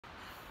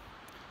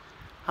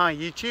Hi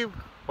YouTube,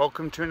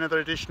 welcome to another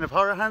edition of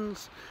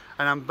HorrorHands,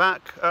 and I'm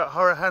back at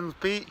HorrorHands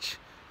Beach,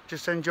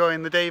 just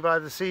enjoying the day by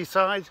the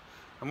seaside.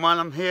 And while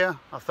I'm here,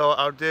 I thought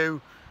I'd do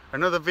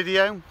another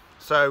video.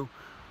 So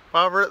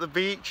while we're at the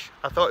beach,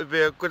 I thought it'd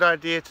be a good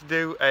idea to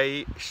do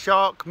a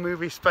shark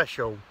movie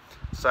special.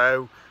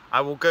 So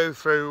I will go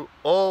through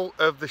all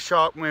of the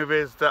shark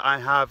movies that I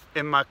have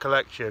in my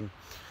collection,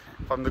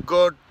 from the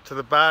good to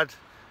the bad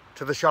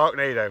to the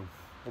Sharknado.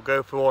 We'll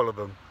go through all of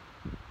them.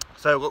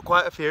 So I've got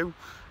quite a few,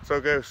 so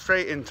I'll go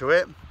straight into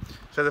it.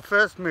 So the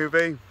first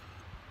movie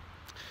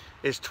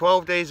is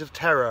 12 Days of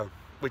Terror,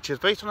 which is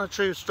based on a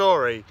true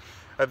story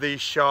of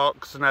these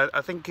sharks, and I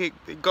think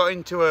it got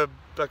into a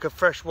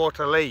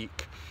freshwater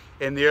lake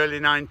in the early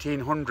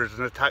 1900s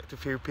and attacked a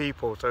few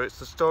people. So it's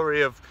the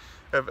story of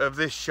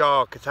this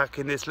shark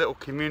attacking this little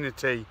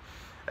community.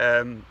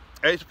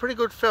 It's a pretty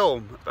good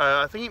film.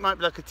 I think it might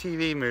be like a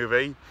TV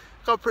movie.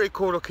 It's got a pretty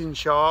cool looking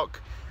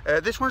shark.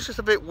 This one's just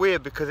a bit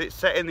weird because it's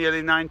set in the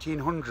early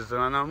 1900s,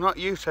 and I'm not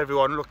used to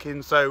everyone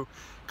looking so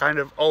kind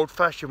of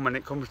old-fashioned when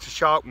it comes to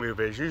shark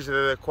movies. Usually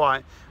they're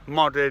quite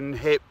modern,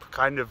 hip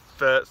kind of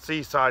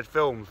seaside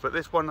films, but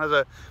this one has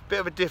a bit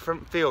of a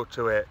different feel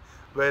to it.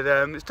 But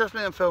it's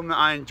definitely a film that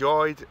I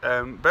enjoyed.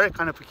 Very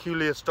kind of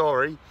peculiar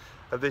story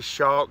of this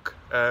shark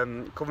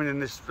coming in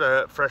this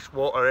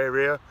freshwater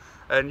area,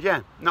 and yeah,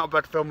 not a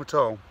bad film at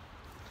all.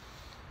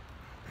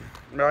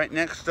 Right,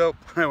 next up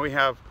we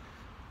have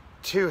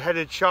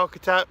Two-Headed Shark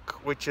Attack,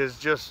 which is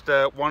just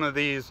one of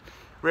these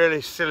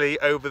really silly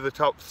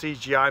over-the-top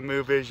CGI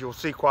movies. You'll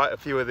see quite a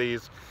few of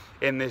these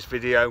in this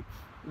video.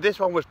 This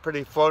one was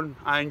pretty fun.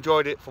 I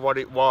enjoyed it for what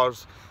it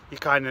was. You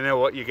kind of know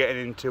what you're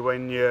getting into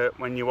when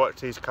you watch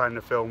these kind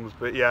of films.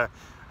 But yeah,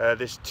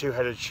 this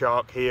two-headed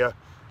shark here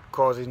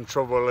causing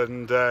trouble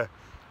and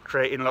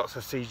creating lots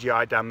of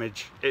CGI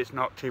damage. It's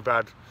not too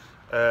bad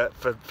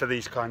for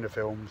these kind of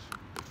films.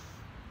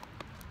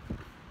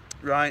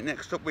 Right,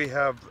 next up we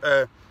have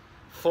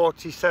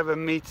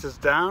 47 meters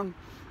down.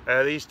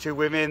 These two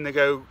women, they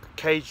go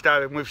cage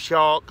diving with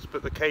sharks,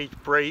 but the cage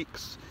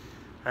breaks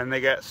and they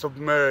get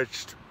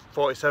submerged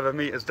 47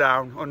 meters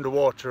down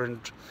underwater and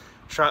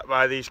trapped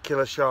by these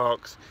killer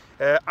sharks.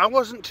 I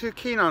wasn't too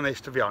keen on this,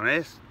 to be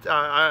honest.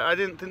 I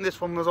didn't think this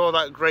one was all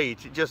that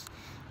great. It just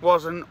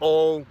wasn't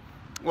all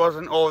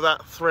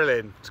that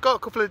thrilling. It's got a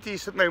couple of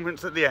decent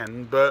moments at the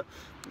end, but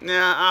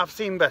yeah, I've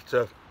seen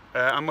better.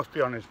 I must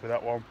be honest with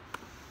that one.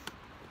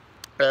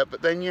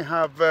 But then you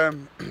have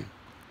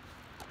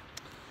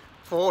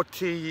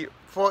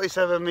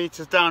 47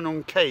 meters down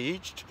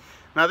uncaged.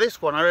 Now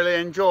this one I really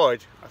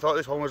enjoyed. I thought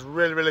this one was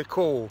really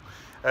cool.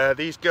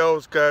 These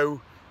girls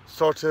go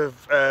sort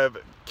of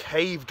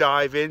cave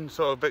diving,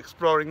 sort of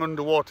exploring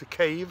underwater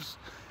caves,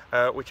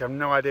 which I've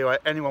no idea why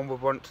anyone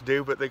would want to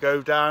do, but they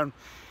go down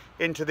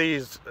into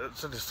these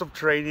sort of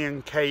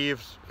subterranean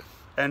caves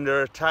and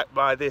are attacked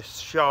by this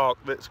shark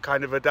that's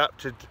kind of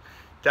adapted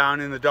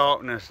down in the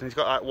darkness, and he's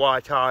got like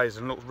white eyes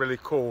and looks really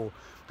cool.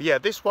 But yeah,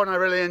 this one I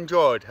really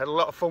enjoyed. Had a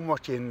lot of fun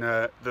watching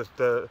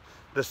the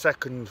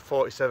second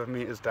 47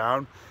 meters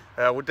down.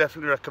 I would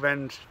definitely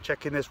recommend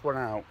checking this one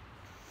out.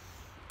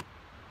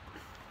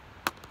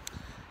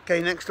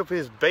 Okay, next up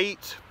is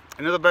Bait,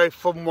 another very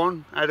fun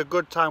one. I had a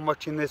good time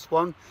watching this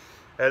one.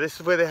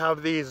 This is where they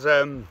have these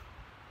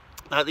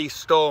like these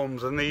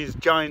storms and these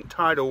giant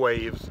tidal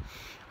waves,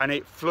 and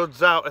it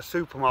floods out a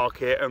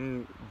supermarket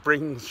and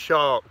brings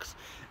sharks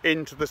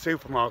into the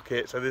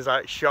supermarket. So there's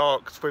like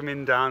sharks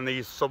swimming down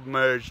these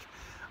submerged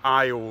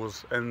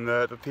aisles, and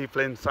the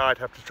people inside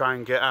have to try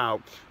and get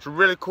out. It's a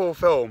really cool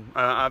film.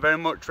 I very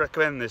much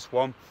recommend this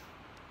one.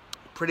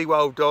 Pretty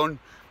well done,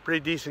 pretty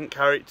decent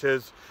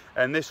characters,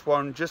 and this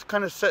one just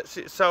kind of sets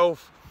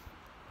itself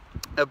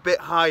a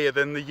bit higher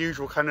than the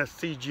usual kind of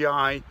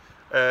CGI,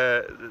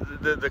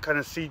 the kind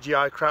of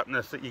CGI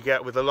crapness that you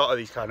get with a lot of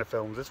these kind of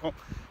films.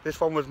 This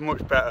one was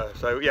much better.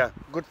 So yeah,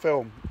 good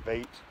film,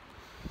 Bait.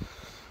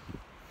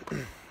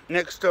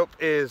 Next up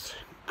is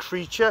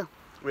Creature,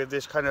 with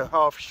this kind of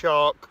half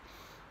shark,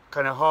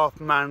 kind of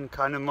half man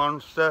kind of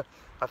monster.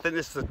 I think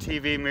this is a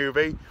TV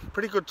movie.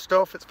 Pretty good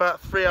stuff. It's about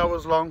 3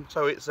 hours long,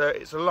 so it's a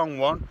long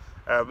one.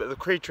 But the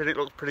creature in it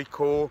looks pretty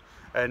cool,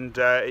 and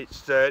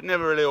it's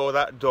never really all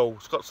that dull.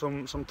 It's got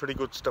some pretty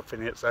good stuff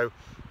in it. So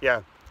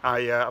yeah,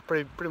 I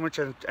pretty much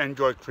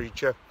enjoyed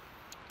Creature.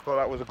 Thought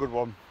that was a good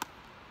one.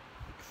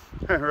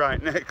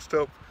 Right, next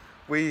up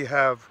we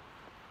have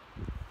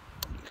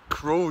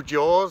Cruel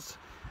Jaws,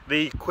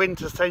 the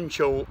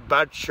quintessential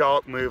bad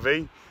shark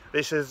movie.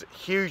 This is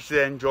hugely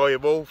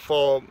enjoyable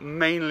for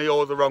mainly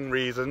all the wrong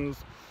reasons.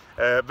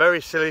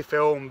 Very silly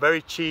film,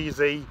 very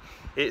cheesy.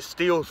 It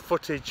steals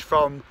footage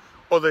from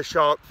other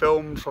shark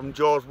films, from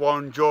Jaws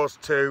 1, Jaws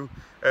 2,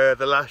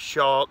 The Last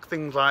Shark,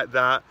 things like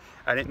that,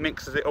 and it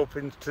mixes it up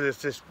into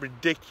this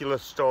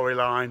ridiculous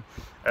storyline.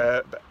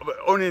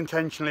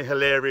 Unintentionally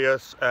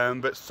hilarious,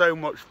 but so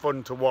much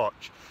fun to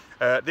watch.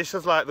 This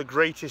is like the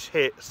greatest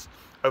hits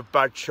of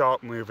bad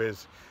shark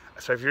movies.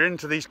 So if you're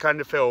into these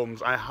kind of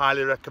films, I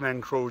highly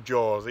recommend Cruel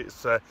Jaws.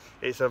 It's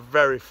a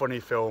very funny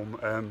film,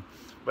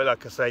 but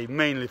like I say,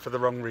 mainly for the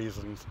wrong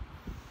reasons.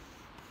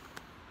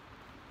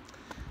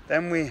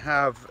 Then we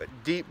have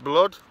Deep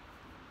Blood,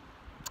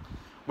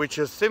 which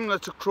is similar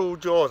to Cruel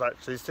Jaws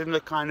actually, similar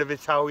kind of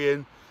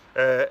Italian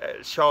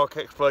shark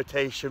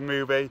exploitation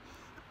movie.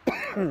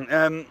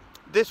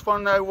 This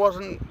one though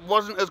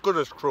wasn't as good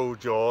as Cruel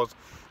Jaws.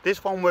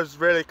 This one was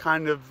really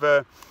kind of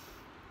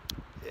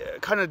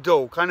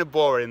dull, kind of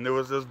boring. There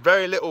was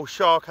very little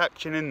shark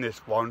action in this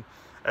one,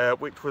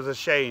 which was a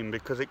shame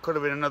because it could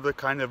have been another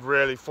kind of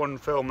really fun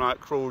film like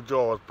Cruel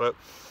Jaws, but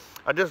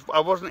I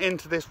wasn't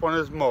into this one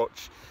as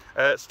much.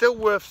 Still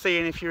worth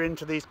seeing if you're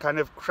into these kind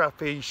of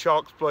crappy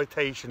shark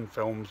exploitation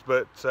films,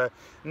 but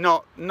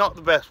not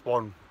the best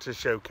one to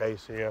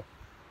showcase here.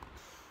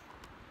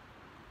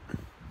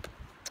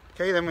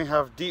 Okay, then we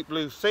have Deep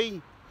Blue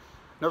Sea,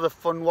 another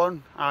fun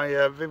one.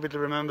 I vividly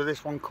remember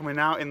this one coming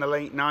out in the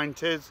late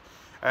 90s,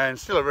 and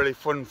still a really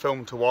fun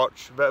film to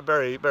watch, but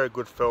a very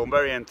good film,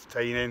 very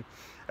entertaining.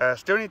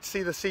 Still need to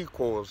see the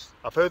sequels.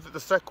 I've heard that the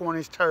second one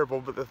is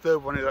terrible, but the third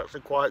one is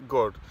actually quite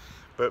good.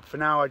 But for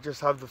now, I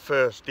just have the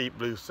first Deep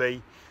Blue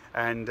Sea,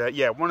 and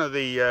yeah, one of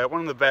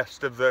the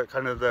best of the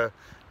kind of the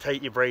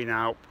take your brain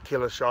out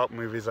killer shark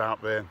movies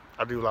out there.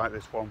 I do like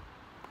this one.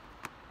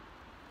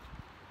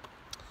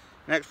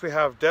 Next we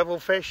have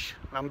Devilfish,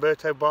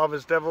 Lamberto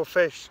Bava's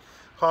Devilfish,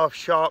 half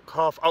shark,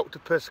 half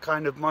octopus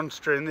kind of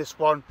monster in this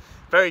one.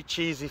 Very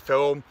cheesy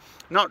film,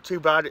 not too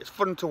bad, it's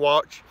fun to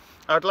watch.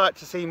 I'd like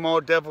to see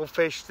more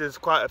Devilfish. There's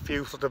quite a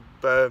few sort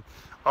of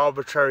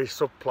arbitrary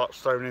subplots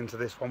thrown into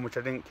this one which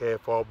I didn't care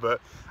for, but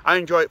I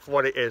enjoy it for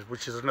what it is,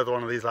 which is another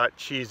one of these like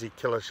cheesy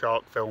killer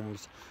shark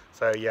films.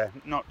 So yeah,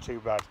 not too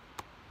bad.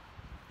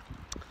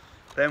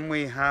 Then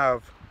we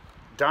have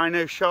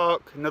Dino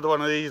Shark, another one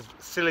of these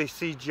silly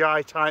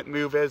CGI type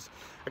movies.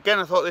 Again,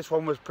 I thought this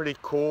one was pretty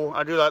cool.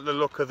 I do like the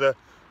look of the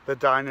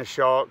Dino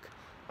Shark.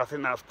 I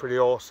think that's pretty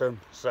awesome.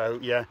 So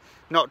yeah,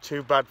 not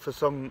too bad for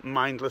some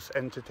mindless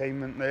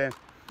entertainment there.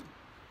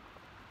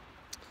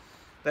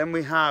 Then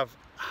we have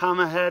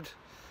Hammerhead,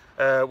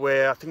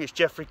 where I think it's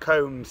Jeffrey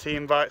Combs. He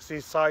invites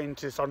these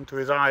scientists onto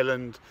his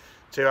island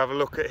to have a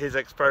look at his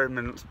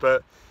experiments,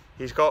 but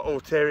he's got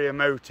ulterior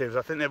motives.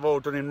 I think they've all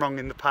done him wrong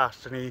in the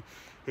past, and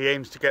he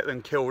aims to get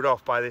them killed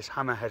off by this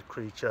hammerhead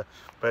creature.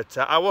 But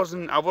I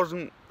wasn't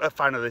a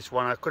fan of this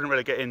one. I couldn't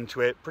really get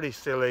into it. Pretty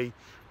silly,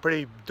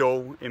 pretty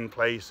dull in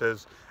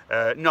places.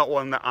 Not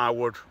one that I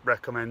would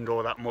recommend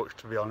all that much,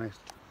 to be honest.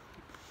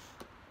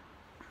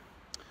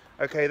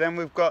 Okay, then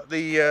we've got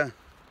the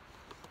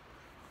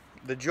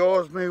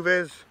Jaws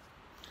movies,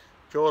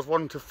 Jaws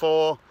 1 to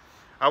 4.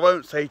 I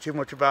won't say too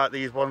much about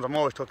these ones. I'm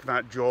always talking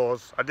about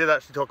Jaws. I did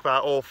actually talk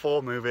about all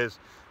 4 movies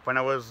when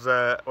I was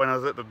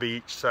at the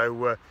beach,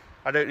 so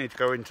I don't need to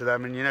go into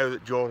them. And you know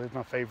that Jaws is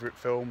my favourite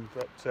film,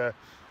 but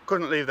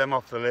couldn't leave them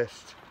off the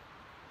list.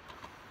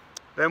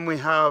 Then we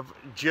have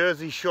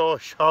Jersey Shore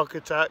Shark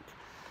Attack.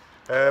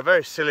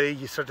 Very silly.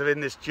 You're sort of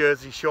in this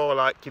Jersey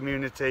Shore-like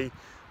community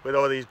with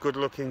all these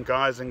good-looking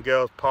guys and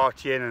girls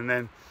partying, and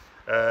then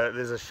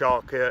there's a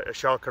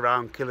shark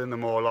around killing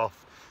them all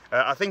off.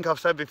 I think I've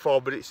said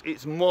before, but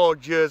it's more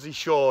Jersey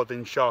Shore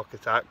than Shark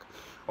Attack,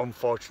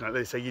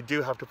 unfortunately. So you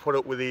do have to put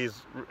up with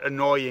these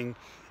annoying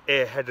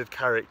airheaded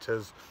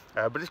characters.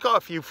 But it's got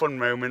a few fun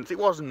moments. It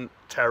wasn't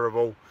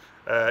terrible.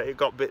 It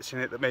got bits in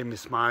it that made me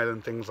smile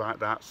and things like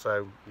that.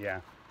 So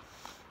yeah.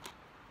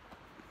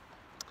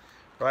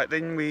 Right,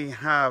 then we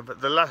have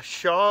The Last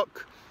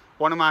Shark.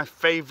 One of my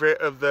favourite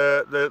of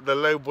the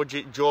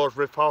low-budget Jaws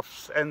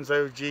rip-offs,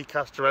 Enzo G.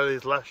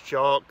 Castorelli's Last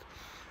Shark.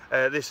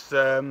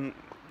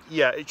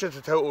 Yeah, it's just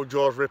a total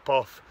Jaws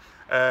rip-off,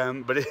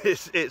 but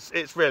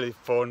it's really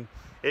fun.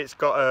 It's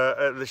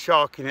got the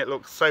shark in it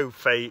looks so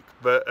fake,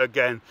 but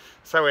again,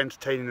 so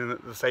entertaining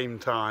at the same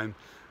time.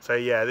 So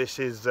yeah, this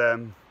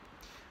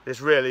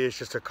really is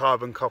just a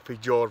carbon copy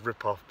Jaws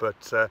rip-off,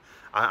 but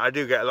I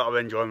do get a lot of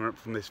enjoyment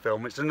from this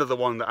film. It's another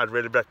one that I'd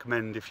really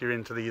recommend if you're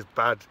into these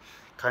bad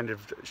kind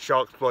of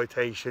shark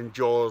exploitation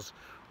Jaws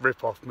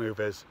rip-off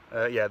movies.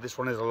 Yeah, this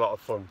one is a lot of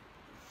fun.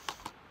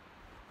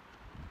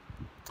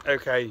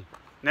 Okay,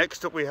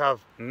 next up we have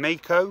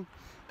Mako.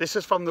 This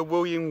is from the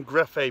William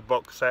Grefé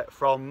box set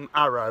from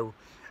Arrow,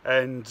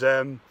 and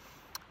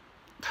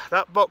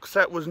that box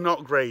set was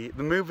not great.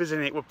 The movies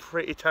in it were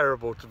pretty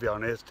terrible, to be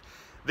honest.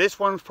 This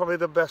one's probably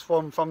the best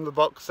one from the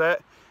box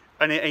set,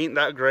 and it ain't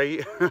that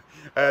great.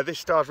 This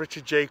stars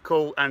Richard J.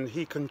 Cole, and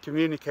he can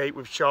communicate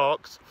with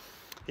sharks.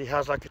 He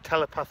has like a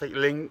telepathic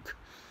link,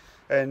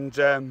 and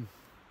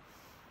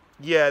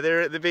yeah,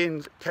 they're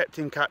being kept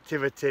in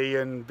captivity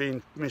and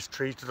being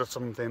mistreated or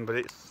something. But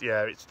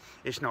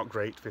it's not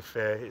great, to be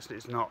fair.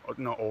 It's not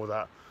all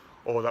that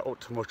up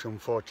to much,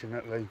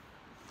 unfortunately.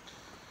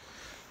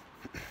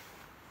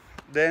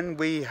 Then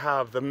we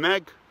have The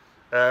Meg.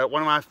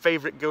 One of my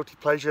favourite guilty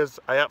pleasures.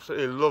 I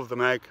absolutely love The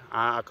Meg.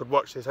 I could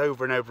watch this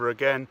over and over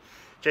again.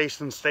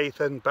 Jason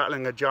Statham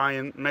battling a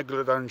giant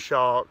megalodon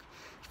shark.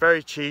 It's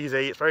very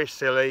cheesy, it's very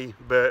silly,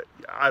 but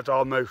as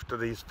are most of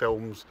these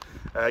films.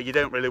 You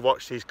don't really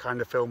watch these kind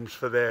of films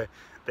for their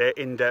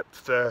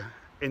in-depth,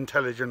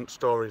 intelligent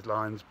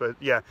storylines. But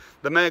yeah,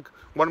 The Meg,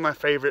 one of my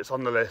favourites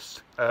on the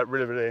list.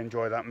 Really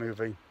enjoy that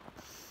movie.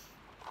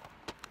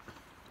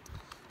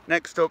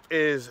 Next up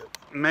is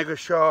Mega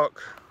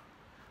Shark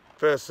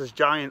versus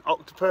Giant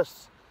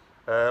Octopus,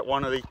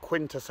 one of the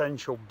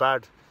quintessential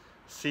bad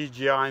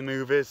CGI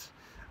movies.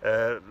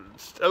 A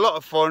lot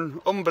of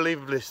fun,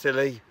 unbelievably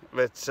silly,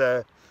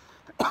 but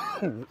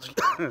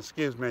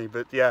excuse me,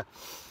 but yeah,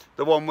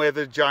 the one where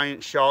the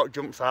giant shark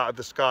jumps out of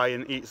the sky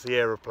and eats the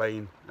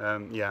aeroplane.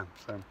 Yeah,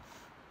 so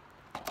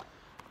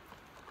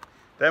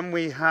then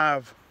we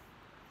have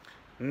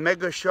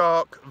Mega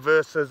Shark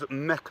versus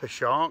Mecha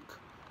Shark.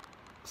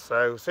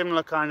 So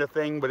similar kind of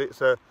thing, but it's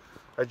a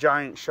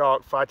giant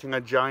shark fighting a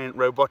giant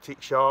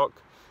robotic shark,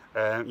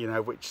 you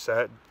know, which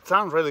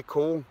sounds really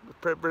cool.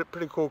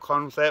 Pretty cool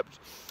concept.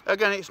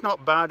 Again, it's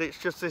not bad, it's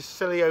just this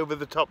silly over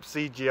the top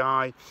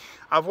CGI.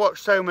 I've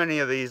watched so many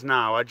of these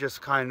now, I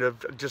just kind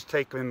of just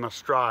take them in my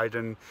stride,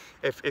 and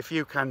if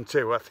you can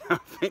too, I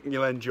think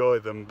you'll enjoy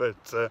them,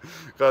 but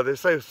God, they're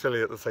so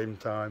silly at the same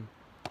time.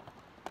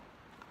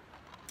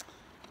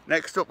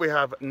 Next up we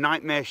have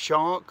Nightmare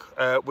Shark,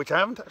 which I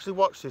haven't actually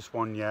watched this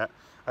one yet.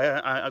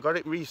 I got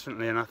it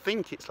recently, and I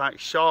think it's like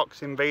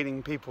sharks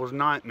invading people's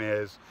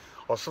nightmares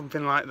or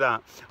something like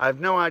that. I have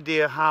no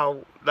idea how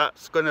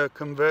that's going to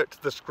convert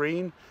to the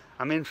screen.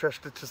 I'm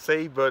interested to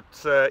see, but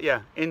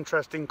yeah,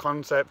 interesting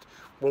concept.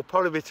 Will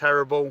probably be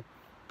terrible,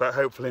 but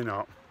hopefully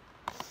not.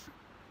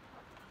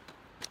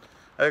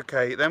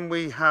 Okay, then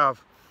we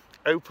have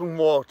Open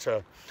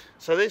Water.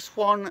 So this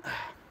one,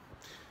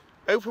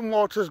 Open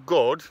Water's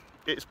good.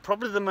 It's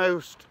probably the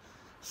most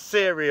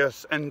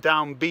serious and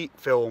downbeat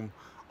film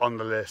on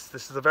the list.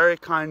 This is a very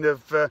kind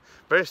of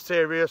very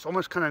serious,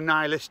 almost kind of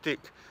nihilistic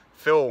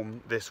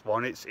film, this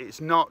one. It's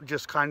not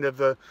just kind of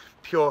the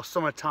pure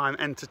summertime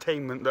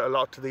entertainment that a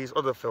lot of these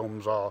other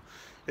films are.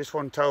 This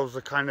one tells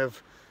the kind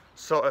of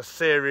sort of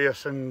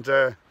serious and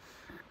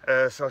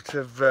sort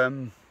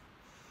of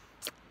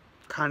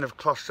kind of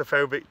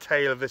claustrophobic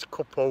tale of this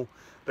couple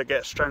that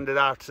gets stranded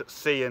out at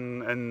sea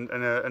and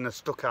are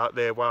stuck out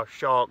there while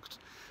sharks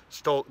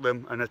stalk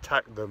them and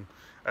attack them.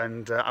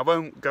 And I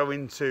won't go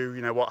into,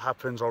 you know, what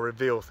happens or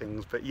reveal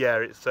things, but yeah,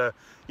 it's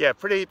yeah,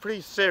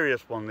 pretty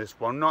serious one, this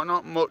one.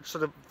 Not much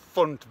sort of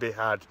fun to be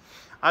had.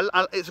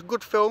 It's a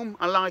good film,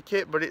 I like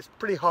it, but it's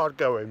pretty hard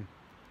going.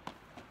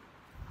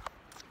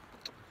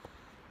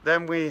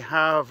 Then we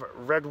have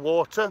Red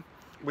Water,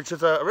 which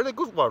is a really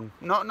good one.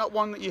 Not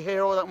one that you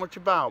hear all that much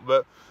about,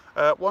 but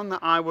one that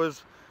I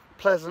was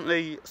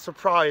pleasantly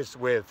surprised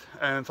with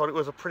and thought it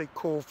was a pretty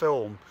cool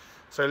film.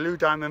 So Lou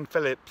Diamond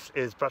Phillips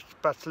is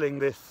battling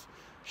this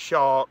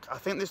shark. I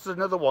think this is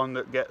another one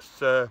that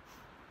gets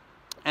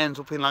ends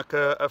up in like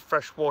a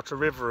freshwater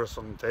river or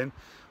something,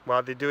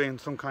 while they're doing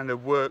some kind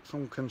of work,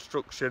 some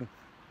construction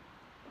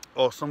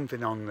or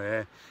something on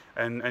there,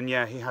 and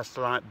yeah, he has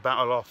to like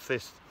battle off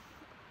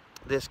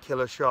this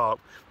killer shark.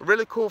 A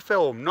really cool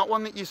film, not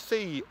one that you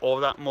see all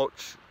that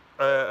much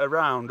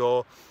around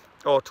or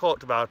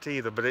talked about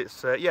either, but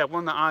it's yeah,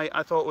 one that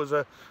I thought was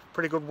a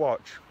pretty good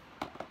watch.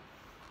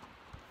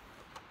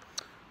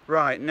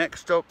 Right,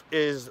 next up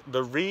is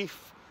The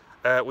Reef,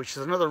 which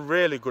is another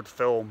really good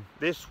film.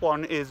 This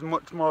one is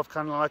much more of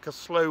kind of like a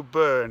slow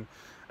burn,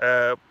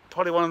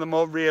 probably one of the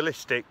more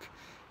realistic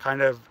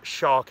kind of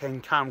shark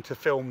encounter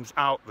films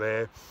out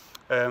there.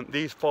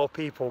 These four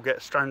people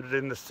get stranded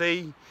in the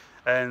sea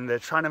and they're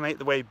trying to make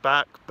their way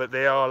back, but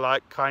they are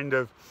like kind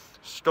of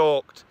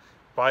stalked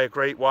by a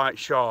great white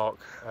shark,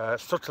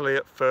 subtly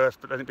at first,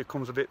 but then it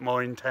becomes a bit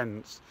more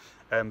intense.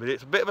 But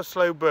it's a bit of a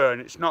slow burn.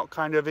 It's not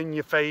kind of in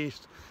your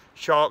face,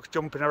 sharks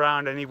jumping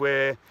around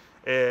anywhere.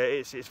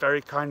 It's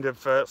very kind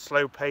of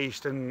slow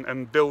paced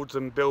and builds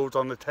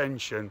on the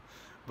tension,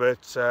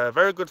 but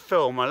very good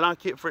film. I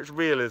like it for its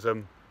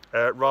realism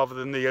rather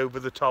than the over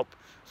the top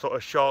sort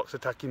of sharks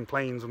attacking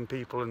planes and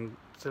people and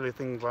silly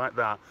things like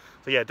that.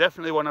 So yeah,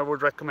 definitely one I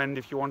would recommend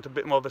if you want a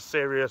bit more of a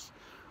serious,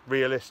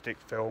 realistic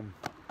film.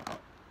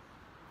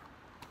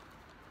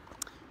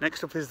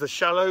 Next up is The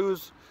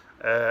Shallows.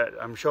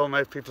 I'm sure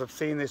most people have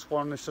seen this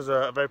one. This is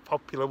a very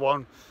popular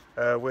one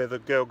where the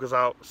girl goes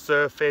out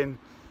surfing,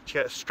 she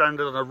gets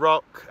stranded on a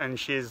rock and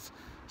she's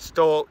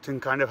stalked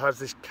and kind of has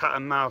this cat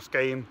and mouse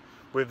game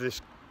with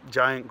this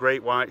giant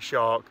great white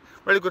shark.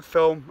 Really good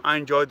film. I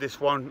enjoyed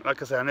this one.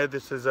 Like I say, I know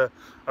this is a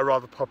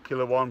rather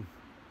popular one.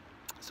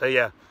 So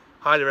yeah,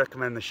 highly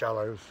recommend The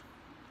Shallows.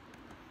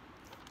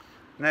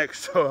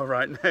 Next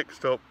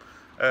up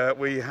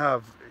we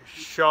have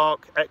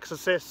Shark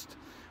Exorcist,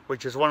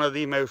 which is one of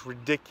the most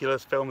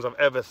ridiculous films I've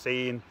ever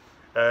seen.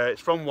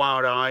 It's from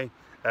Wild Eye.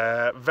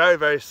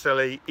 Very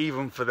silly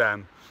even for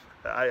them.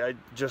 I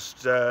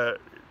just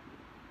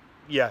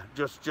yeah,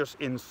 just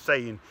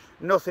insane.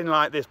 Nothing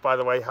like this, by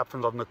the way,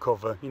 happens on the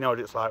cover. You know what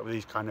it's like with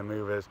these kind of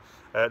movies.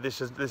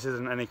 This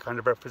isn't any kind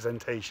of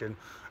representation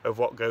of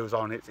what goes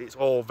on. It's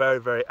all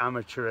very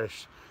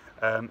amateurish.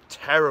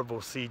 Terrible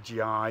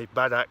CGI,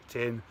 bad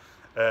acting,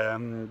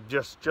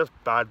 just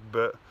bad,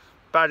 but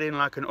bad in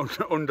like an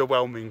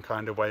underwhelming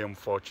kind of way,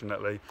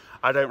 unfortunately.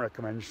 I don't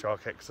recommend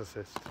Shark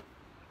Exorcist.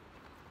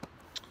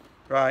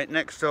 Right,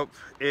 next up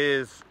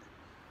is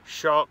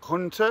Shark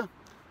Hunter,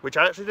 which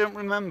I actually don't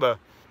remember.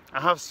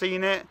 I have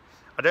seen it.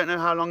 I don't know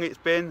how long it's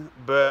been,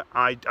 but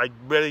I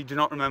really do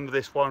not remember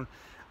this one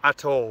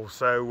at all.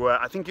 So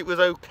I think it was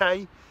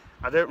okay.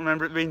 I don't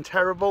remember it being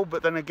terrible,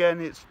 but then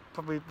again, it's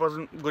probably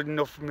wasn't good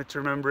enough for me to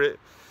remember it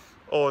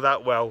all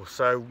that well.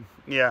 So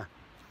yeah,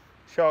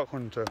 Shark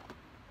Hunter.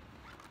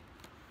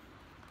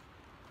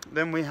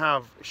 Then we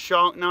have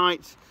Shark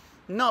Night.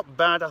 Not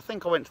bad. I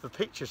think I went to the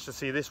pictures to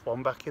see this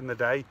one back in the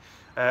day.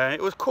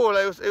 It was cool.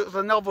 It was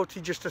a novelty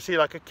just to see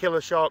like a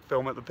killer shark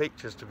film at the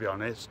pictures, to be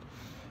honest.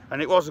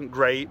 And it wasn't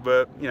great,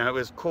 but you know, it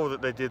was cool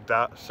that they did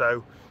that.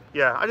 So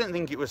yeah, I didn't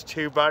think it was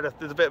too bad.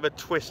 There's a bit of a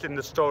twist in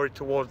the story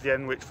towards the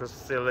end which was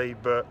silly,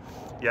 but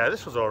yeah,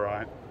 this was all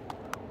right.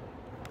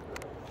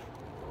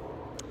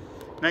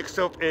 Next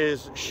up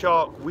is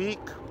Shark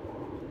Week,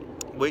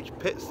 which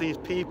pits these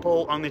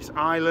people on this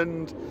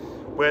island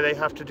where they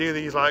have to do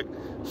these like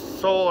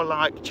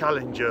Saw-like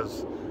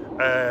challenges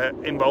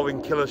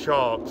involving killer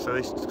sharks. So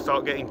they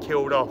start getting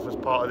killed off as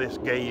part of this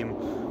game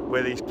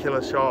where these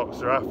killer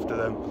sharks are after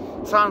them.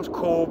 Sounds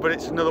cool, but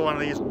it's another one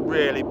of these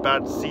really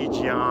bad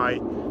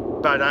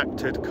CGI, bad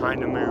acted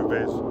kind of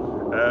movies.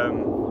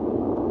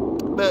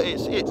 But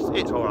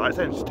it's all right. It's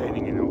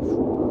entertaining enough.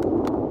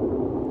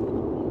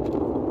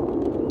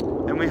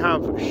 Then we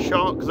have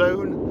Shark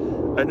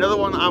Zone, another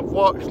one that I've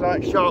watched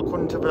like Shark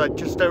Hunter, but I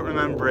just don't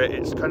remember it.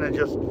 It's kind of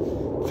just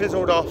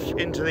fizzled off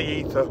into the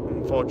ether,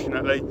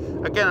 unfortunately.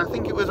 Again, I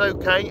think it was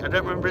okay. I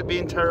don't remember it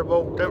being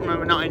terrible. Don't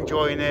remember not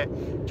enjoying it.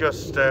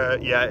 Just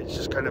yeah, it's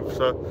just kind of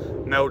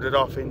melded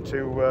off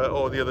into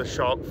all the other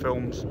shark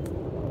films.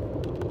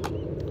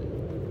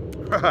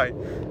 Right,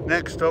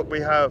 next up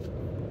we have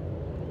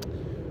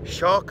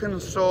Shark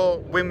and Saw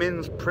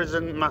Women's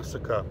Prison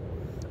Massacre,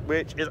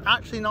 which is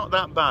actually not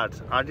that bad.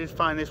 I did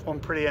find this one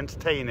pretty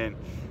entertaining.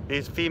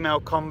 These female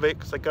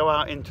convicts, they go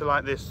out into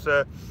like this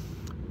sort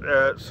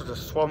of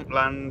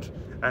swampland,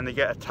 and they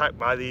get attacked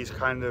by these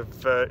kind of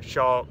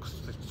shark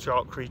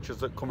creatures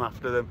that come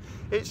after them.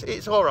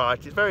 It's all right.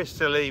 It's very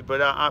silly,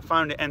 but I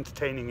found it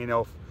entertaining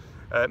enough.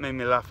 It made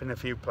me laugh in a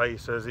few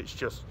places. It's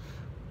just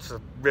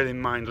really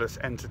mindless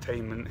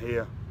entertainment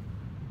here,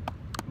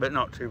 but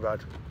not too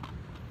bad.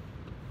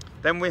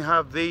 Then we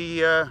have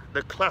the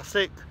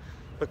classic,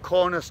 the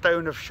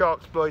cornerstone of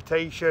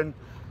sharksploitation,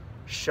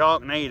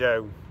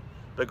 Sharknado,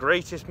 the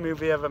greatest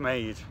movie ever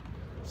made.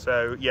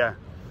 So yeah,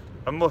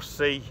 a must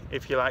see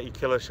if you like your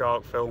killer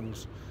shark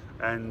films.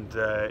 And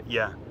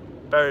yeah,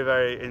 very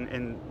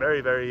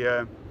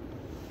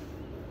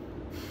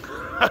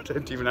I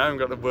don't even know, I haven't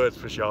got the words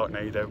for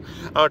Sharknado.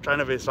 I was trying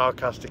to be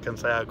sarcastic and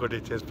say how good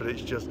it is, but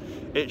it's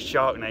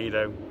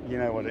Sharknado. You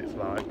know what it's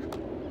like.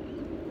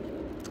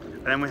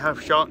 And then we have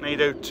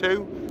Sharknado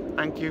 2.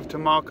 Thank you to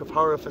Mark of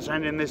Horror for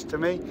sending this to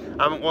me.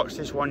 I haven't watched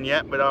this one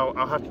yet, but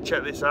I'll have to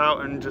check this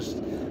out and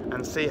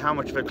see how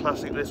much of a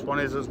classic this one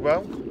is as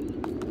well.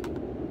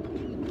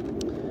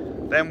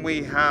 Then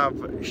we have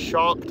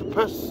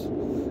Sharktopus,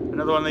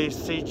 another one of these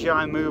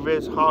CGI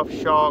movies, half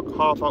shark,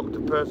 half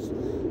octopus.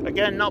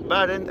 Again, not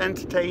bad,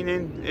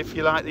 entertaining if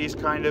you like these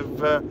kind of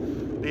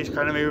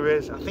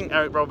movies. I think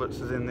Eric Roberts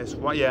is in this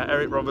one. Yeah,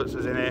 Eric Roberts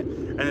is in it,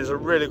 and there's a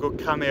really good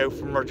cameo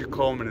from Roger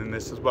Corman in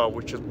this as well,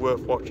 which is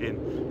worth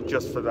watching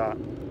just for that.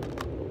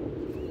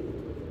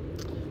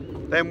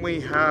 Then we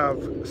have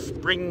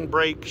Spring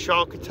Break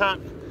Shark Attack,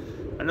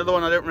 another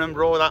one I don't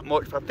remember all that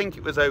much, but I think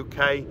it was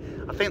okay.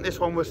 I think this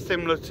one was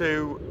similar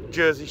to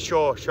Jersey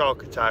Shore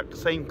Shark Attack,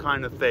 same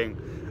kind of thing.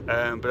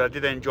 But I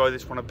did enjoy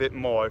this one a bit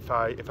more, if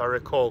I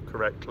recall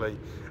correctly.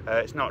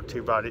 It's not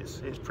too bad.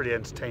 It's pretty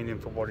entertaining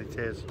for what it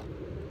is.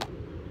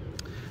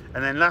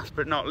 And then last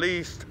but not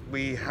least,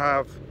 we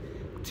have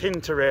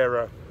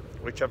Tintorera,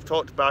 which I've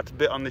talked about a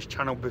bit on this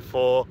channel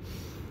before.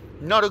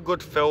 Not a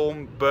good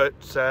film, but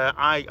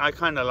I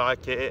kind of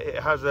like it.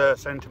 It has a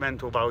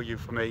sentimental value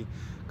for me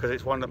because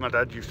it's one that my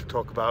dad used to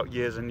talk about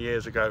years and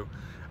years ago.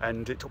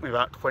 And it took me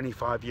about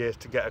 25 years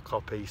to get a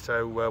copy.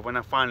 So when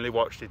I finally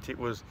watched it, it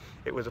was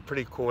a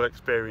pretty cool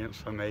experience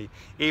for me.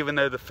 Even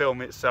though the film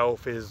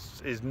itself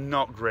is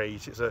not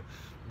great, it's a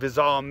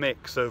bizarre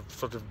mix of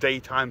sort of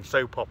daytime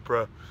soap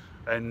opera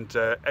and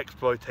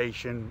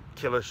exploitation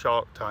killer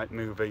shark type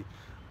movie.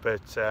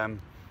 But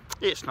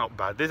it's not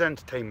bad. There's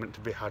entertainment to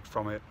be had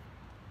from it.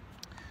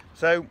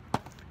 So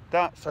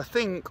that's, I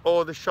think,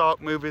 all the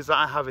shark movies that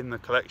I have in the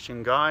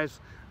collection,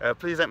 guys.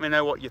 Please let me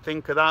know what you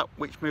think of that.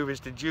 Which movies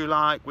did you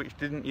like? Which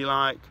didn't you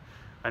like?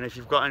 And if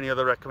you've got any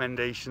other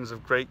recommendations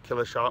of great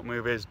killer shark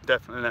movies,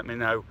 definitely let me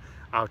know.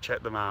 I'll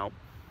check them out.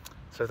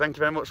 So thank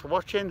you very much for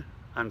watching,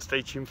 and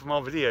stay tuned for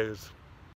more videos.